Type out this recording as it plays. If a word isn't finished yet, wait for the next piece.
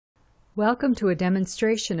Welcome to a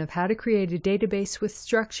demonstration of how to create a database with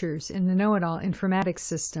structures in the KNOWITALL informatics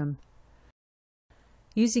system.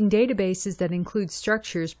 Using databases that include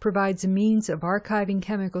structures provides a means of archiving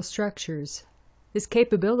chemical structures. This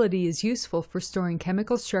capability is useful for storing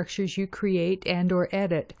chemical structures you create and/or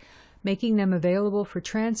edit, making them available for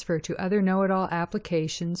transfer to other KNOWITALL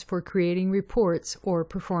applications for creating reports or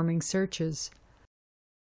performing searches.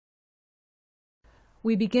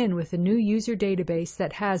 We begin with a new user database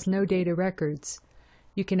that has no data records.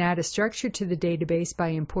 You can add a structure to the database by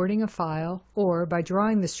importing a file or by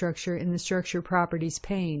drawing the structure in the Structure Properties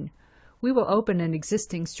pane. We will open an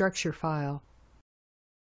existing structure file.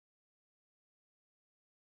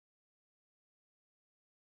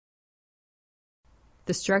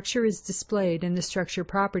 The structure is displayed in the Structure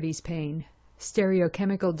Properties pane.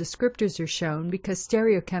 Stereochemical descriptors are shown because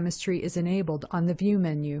stereochemistry is enabled on the View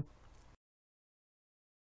menu.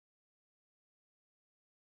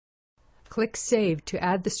 Click Save to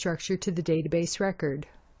add the structure to the database record.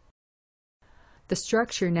 The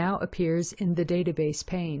structure now appears in the database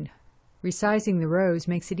pane. Resizing the rows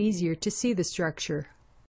makes it easier to see the structure.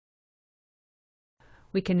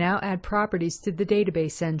 We can now add properties to the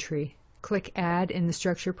database entry. Click Add in the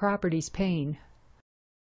Structure Properties pane.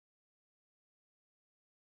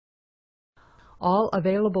 All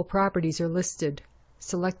available properties are listed.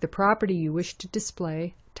 Select the property you wish to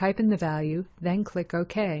display, type in the value, then click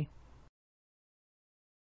OK.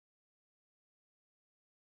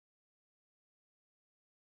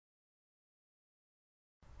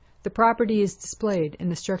 The property is displayed in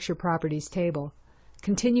the Structure Properties table.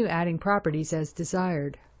 Continue adding properties as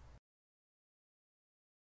desired.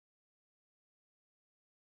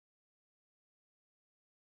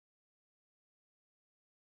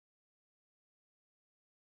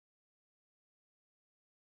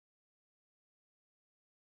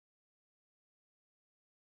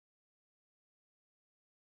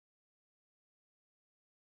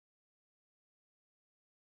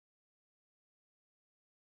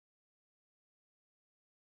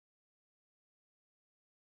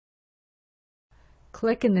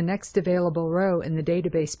 Click in the next available row in the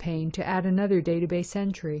database pane to add another database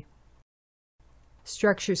entry.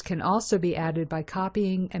 Structures can also be added by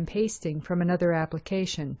copying and pasting from another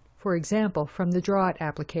application, for example from the Draw It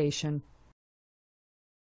application.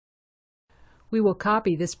 We will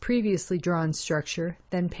copy this previously drawn structure,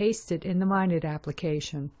 then paste it in the MineIt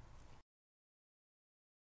application.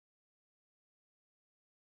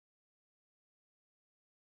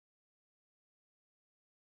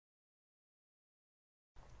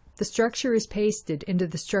 The structure is pasted into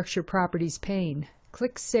the Structure Properties pane.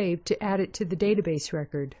 Click Save to add it to the database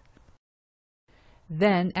record.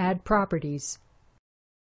 Then add properties.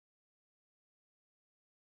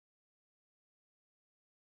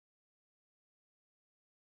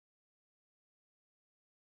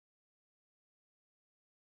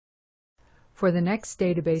 For the next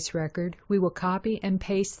database record, we will copy and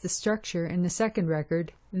paste the structure in the second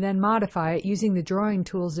record, then modify it using the drawing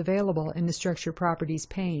tools available in the Structure Properties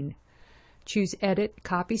pane. Choose Edit,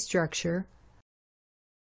 Copy Structure.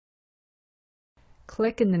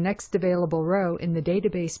 Click in the next available row in the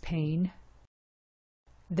database pane,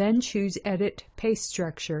 then choose Edit, Paste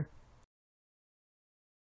Structure.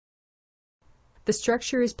 The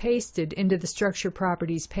structure is pasted into the Structure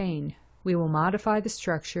Properties pane. We will modify the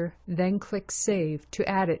structure, then click Save to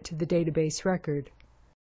add it to the database record.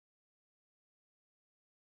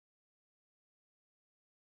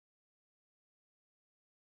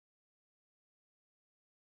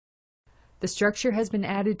 The structure has been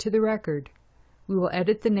added to the record. We will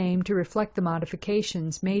edit the name to reflect the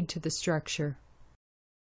modifications made to the structure.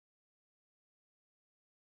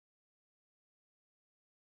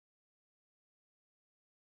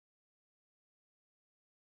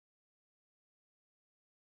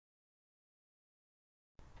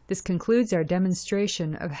 This concludes our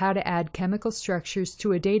demonstration of how to add chemical structures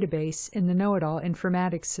to a database in the KNOWITALL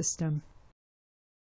informatics system.